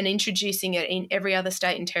and introducing it in every other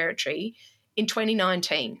state and territory in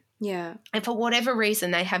 2019. Yeah. And for whatever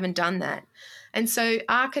reason, they haven't done that. And so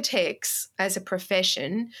architects as a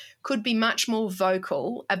profession could be much more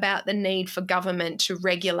vocal about the need for government to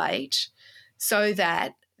regulate so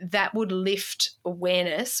that would lift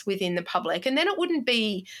awareness within the public. And then it wouldn't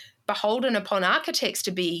be beholden upon architects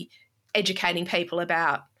to be educating people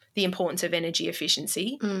about the importance of energy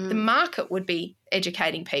efficiency. The market would be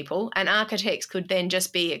educating people, and architects could then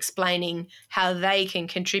just be explaining how they can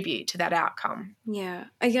contribute to that outcome. Yeah.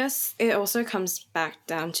 I guess it also comes back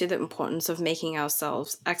down to the importance of making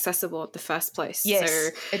ourselves accessible at the first place. Yes, so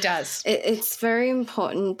it does. It's very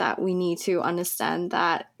important that we need to understand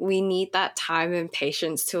that we need that time and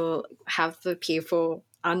patience to have the people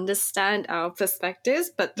understand our perspectives.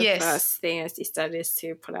 But the first thing, as you said, is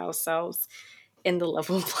to put ourselves in the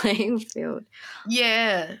level playing field.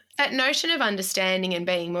 Yeah, that notion of understanding and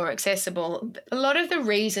being more accessible, a lot of the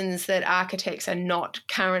reasons that architects are not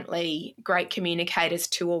currently great communicators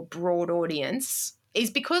to a broad audience is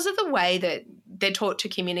because of the way that they're taught to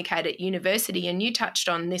communicate at university. And you touched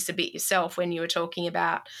on this a bit yourself when you were talking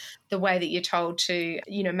about the way that you're told to,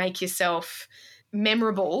 make yourself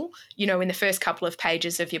memorable, in the first couple of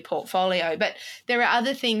pages of your portfolio. But there are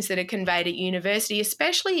other things that are conveyed at university,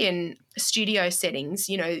 especially in studio settings.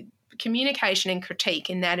 Communication and critique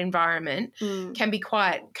in that environment can be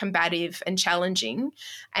quite combative and challenging.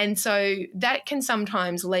 And so that can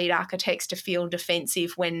sometimes lead architects to feel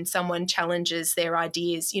defensive when someone challenges their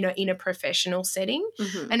ideas, in a professional setting.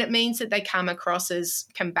 And it means that they come across as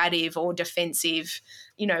combative or defensive,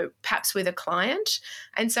 perhaps with a client.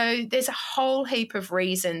 And so there's a whole heap of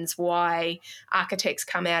reasons why architects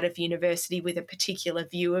come out of university with a particular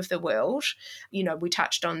view of the world. We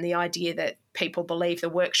touched on the idea that people believe the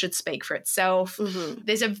work should speak for itself.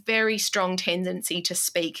 There's a very strong tendency to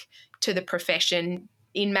speak to the profession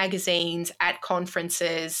in magazines, at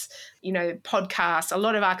conferences, podcasts. A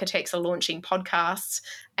lot of architects are launching podcasts,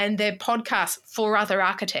 and they're podcasts for other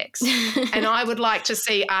architects. And I would like to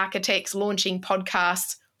see architects launching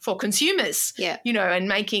podcasts for consumers, and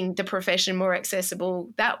making the profession more accessible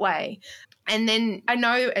that way. And then I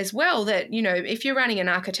know as well that, if you're running an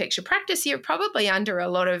architecture practice, you're probably under a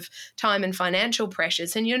lot of time and financial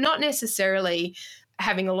pressures, and you're not necessarily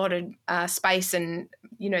having a lot of space and,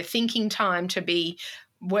 thinking time to be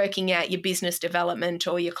working out your business development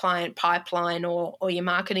or your client pipeline or your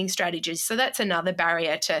marketing strategies. So that's another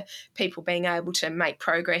barrier to people being able to make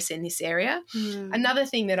progress in this area. Another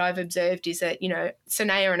thing that I've observed is that,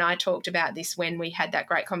 Sanaya and I talked about this when we had that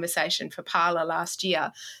great conversation for Parlour last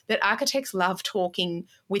year, that architects love talking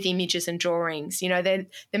with images and drawings. They're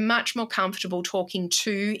much more comfortable talking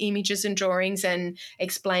to images and drawings and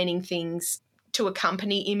explaining things to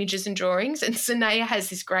accompany images and drawings. And Sanaya has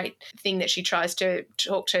this great thing that she tries to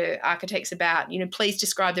talk to architects about, please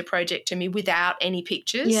describe the project to me without any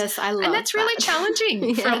pictures. Yes, I love And that's really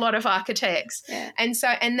challenging for a lot of architects. Yeah. And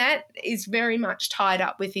that is very much tied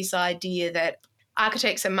up with this idea that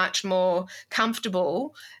architects are much more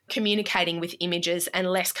comfortable communicating with images and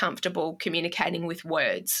less comfortable communicating with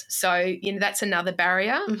words. So, that's another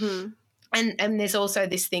barrier. Mm-hmm. And there's also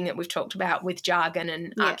this thing that we've talked about with jargon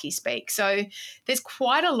and archi-speak. So there's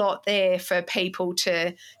quite a lot there for people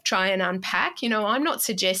to try and unpack. I'm not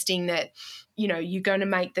suggesting that, you're going to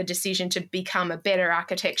make the decision to become a better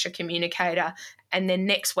architecture communicator and then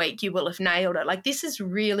next week you will have nailed it. Like, this is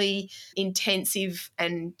really intensive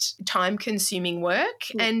and time-consuming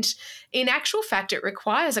work. Yeah. And in actual fact, it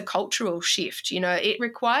requires a cultural shift. It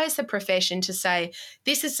requires the profession to say,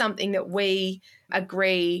 this is something that we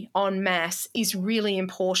agree en masse is really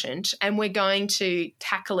important and we're going to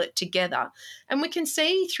tackle it together. And we can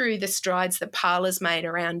see through the strides that Parla's made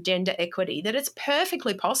around gender equity that it's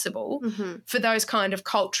perfectly possible for those kind of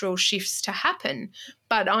cultural shifts to happen.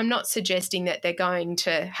 But I'm not suggesting that they're going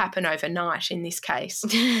to happen overnight in this case.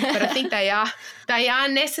 But I think they are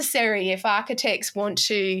necessary if architects want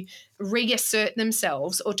to reassert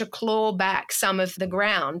themselves or to claw back some of the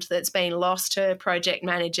ground that's been lost to project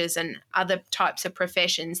managers and other types of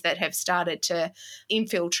professions that have started to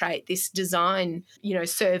infiltrate this design,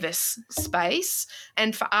 service space,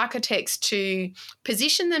 and for architects to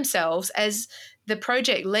position themselves as the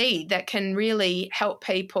project lead that can really help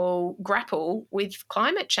people grapple with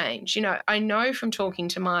climate change. I know from talking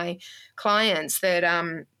to my clients that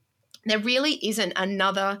there really isn't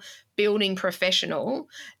another building professional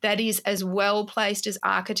that is as well placed as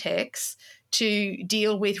architects to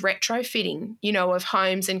deal with retrofitting, of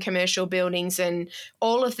homes and commercial buildings and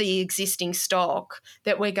all of the existing stock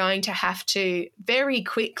that we're going to have to very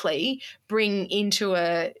quickly bring into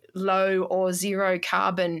a low or zero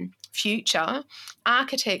carbon future.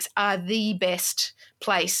 Architects are the best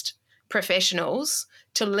placed professionals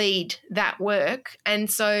to lead that work. And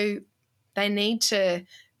so they need to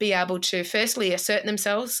be able to firstly assert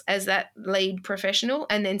themselves as that lead professional,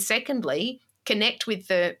 and then secondly, connect with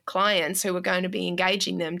the clients who are going to be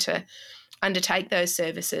engaging them to undertake those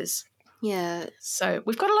services. Yeah. So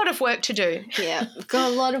we've got a lot of work to do. Yeah, we've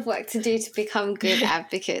got a lot of work to do to become good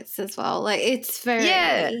advocates as well. Like, it's very...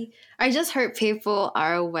 Yeah. I just hope people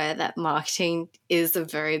are aware that marketing is a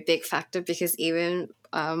very big factor, because even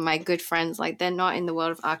my good friends, like, they're not in the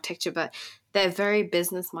world of architecture, but they're very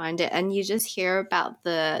business minded, and you just hear about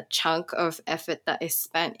the chunk of effort that is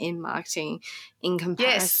spent in marketing in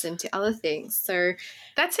comparison to other things. So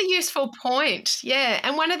that's a useful point. Yeah.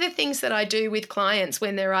 And one of the things that I do with clients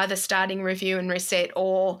when they're either starting Review and Reset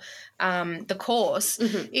or the course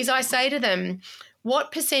is I say to them,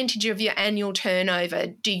 what percentage of your annual turnover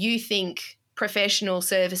do you think professional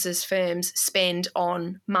services firms spend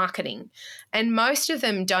on marketing? And most of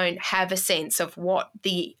them don't have a sense of what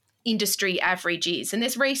the industry average is, and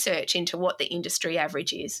there's research into what the industry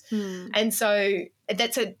average is. And so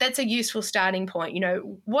that's a useful starting point.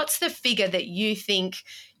 What's the figure that you think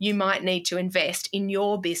you might need to invest in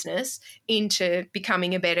your business into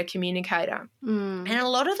becoming a better communicator? And a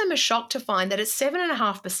lot of them are shocked to find that it's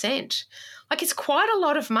 7.5%. Like, it's quite a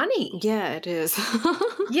lot of money. Yeah, it is.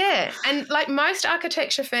 Yeah. And like, most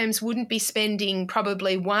architecture firms wouldn't be spending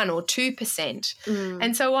probably 1 or 2%.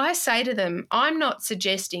 And so I say to them, I'm not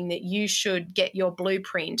suggesting that you should get your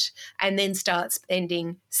blueprint and then start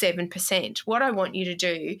spending 7%. What I want you to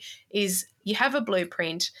do is you have a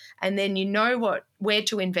blueprint, and then you know where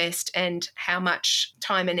to invest and how much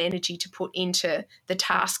time and energy to put into the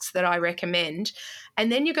tasks that I recommend.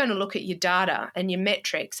 And then you're going to look at your data and your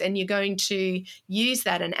metrics, and you're going to use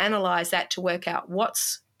that and analyse that to work out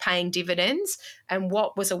what's paying dividends and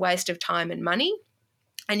what was a waste of time and money.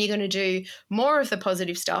 And you're going to do more of the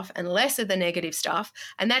positive stuff and less of the negative stuff,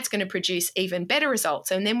 and that's going to produce even better results.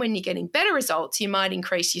 And then when you're getting better results, you might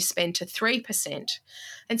increase your spend to 3%.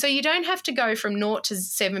 And so you don't have to go from 0 to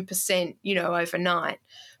 7%, overnight.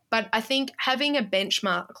 But I think having a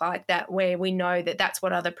benchmark like that, where we know that that's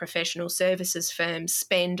what other professional services firms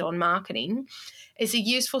spend on marketing, is a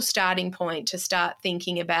useful starting point to start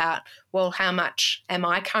thinking about, well, how much am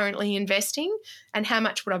I currently investing and how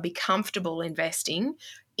much would I be comfortable investing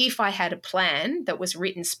if I had a plan that was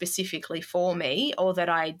written specifically for me or that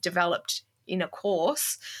I developed in a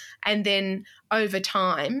course. And then over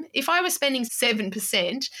time, if I was spending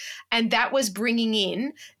 7% and that was bringing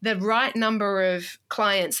in the right number of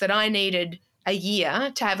clients that I needed a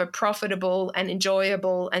year to have a profitable and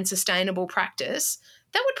enjoyable and sustainable practice,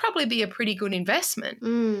 that would probably be a pretty good investment.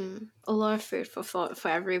 a lot of food for thought for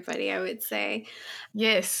everybody, I would say.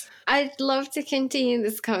 Yes. I'd love to continue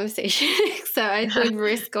this conversation, so I would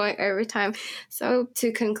risk going over time. So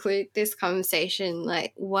to conclude this conversation,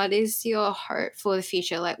 like, what is your hope for the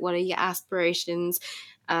future? Like, what are your aspirations?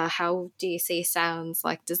 How do you see Sounds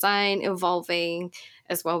Like Design evolving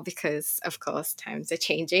as well? Because, of course, times are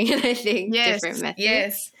changing, and I think different methods.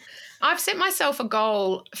 Yes. I've set myself a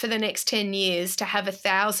goal for the next 10 years to have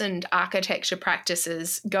 1,000 architecture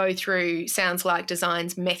practices go through Sounds Like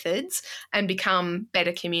Design's methods and become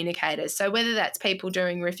better communicators. So whether that's people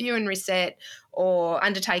doing review and reset or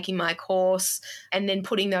undertaking my course and then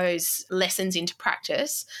putting those lessons into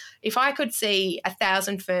practice, if I could see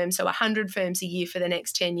 1,000 firms, so 100 firms a year for the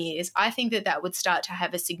next 10 years, I think that would start to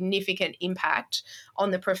have a significant impact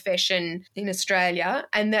on the profession in Australia,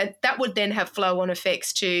 and that would then have flow-on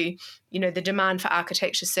effects to, the demand for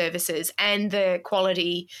architecture services and the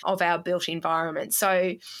quality of our built environment.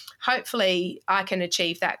 So hopefully I can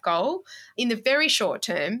achieve that goal. In the very short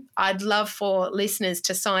term, I'd love for listeners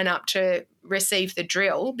to sign up to receive the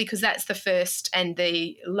drill, because that's the first and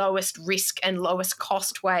the lowest risk and lowest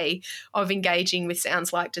cost way of engaging with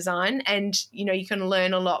Sounds Like Design. And, you can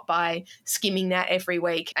learn a lot by skimming that every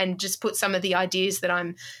week and just put some of the ideas that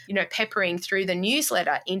I'm, peppering through the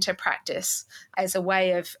newsletter into practice as a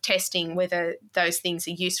way of testing whether those things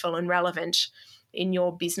are useful and relevant in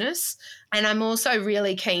your business. And I'm also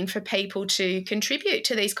really keen for people to contribute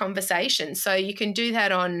to these conversations. So you can do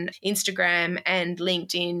that on Instagram and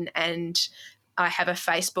LinkedIn, and I have a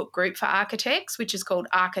Facebook group for architects, which is called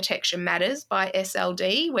Architecture Matters by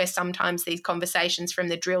SLD, where sometimes these conversations from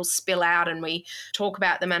the drills spill out and we talk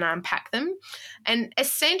about them and unpack them. And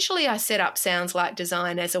essentially I set up Sounds Like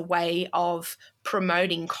Design as a way of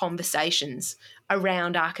promoting conversations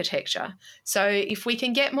around architecture. So if we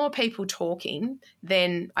can get more people talking,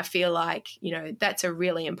 then I feel like, that's a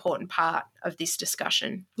really important part of this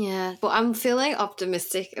discussion. Yeah. Well, I'm feeling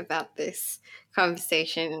optimistic about this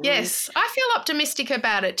conversation. Yes, I feel optimistic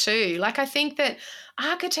about it too. Like, I think that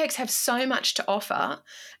architects have so much to offer,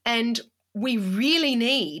 and we really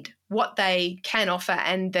need what they can offer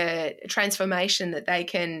and the transformation that they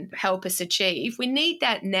can help us achieve. We need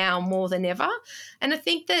that now more than ever. And I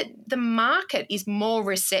think that the market is more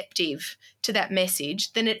receptive to that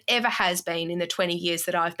message than it ever has been in the 20 years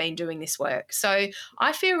that I've been doing this work. So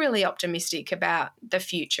I feel really optimistic about the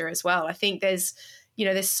future as well. I think there's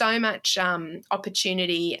so much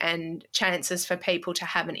opportunity and chances for people to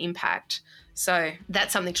have an impact. So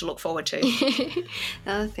that's something to look forward to.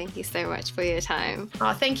 Oh, thank you so much for your time.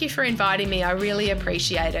 Oh, thank you for inviting me. I really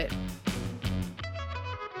appreciate it.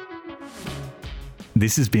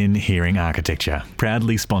 This has been Hearing Architecture,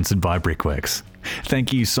 proudly sponsored by Brickworks.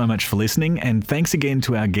 Thank you so much for listening, and thanks again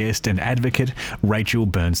to our guest and advocate, Rachel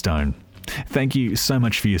Burnstone. Thank you so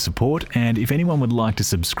much for your support, and if anyone would like to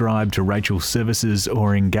subscribe to Rachel's services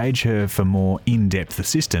or engage her for more in-depth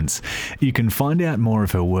assistance, you can find out more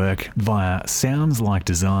of her work via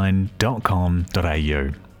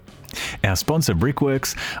soundslikedesign.com.au. Our sponsor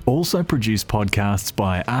Brickworks also produce podcasts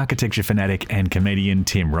by architecture fanatic and comedian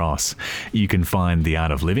Tim Ross. You can find The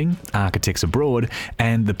Art of Living, Architects Abroad,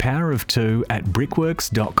 and The Power of Two at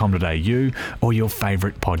brickworks.com.au or your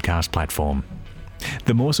favourite podcast platform.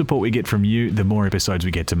 The more support we get from you, the more episodes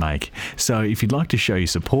we get to make. So if you'd like to show your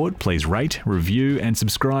support, please rate, review, and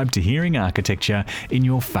subscribe to Hearing Architecture in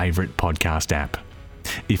your favourite podcast app.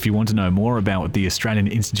 If you want to know more about what the Australian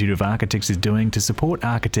Institute of Architects is doing to support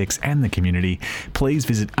architects and the community, please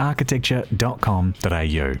visit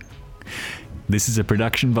architecture.com.au. This is a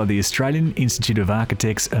production by the Australian Institute of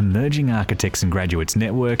Architects Emerging Architects and Graduates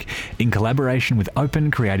Network in collaboration with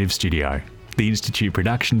Open Creative Studio. The Institute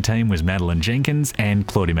production team was Madeline Jenkins and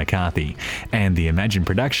Claudia McCarthy, and the Imagine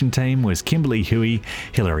production team was Kimberly Huey,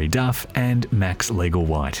 Hilary Duff, and Max Legal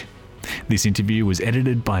White. This interview was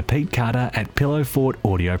edited by Pete Carter at Pillow Fort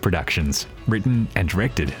Audio Productions, written and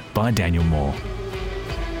directed by Daniel Moore.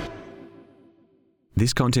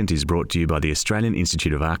 This content is brought to you by the Australian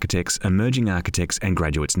Institute of Architects, Emerging Architects and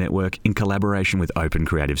Graduates Network in collaboration with Open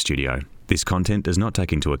Creative Studio. This content does not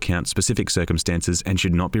take into account specific circumstances and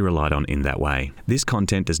should not be relied on in that way. This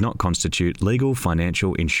content does not constitute legal,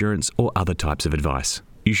 financial, insurance, or other types of advice.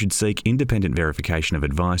 You should seek independent verification of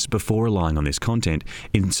advice before relying on this content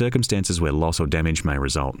in circumstances where loss or damage may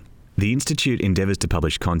result. The Institute endeavours to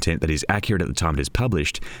publish content that is accurate at the time it is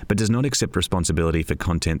published, but does not accept responsibility for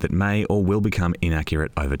content that may or will become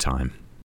inaccurate over time.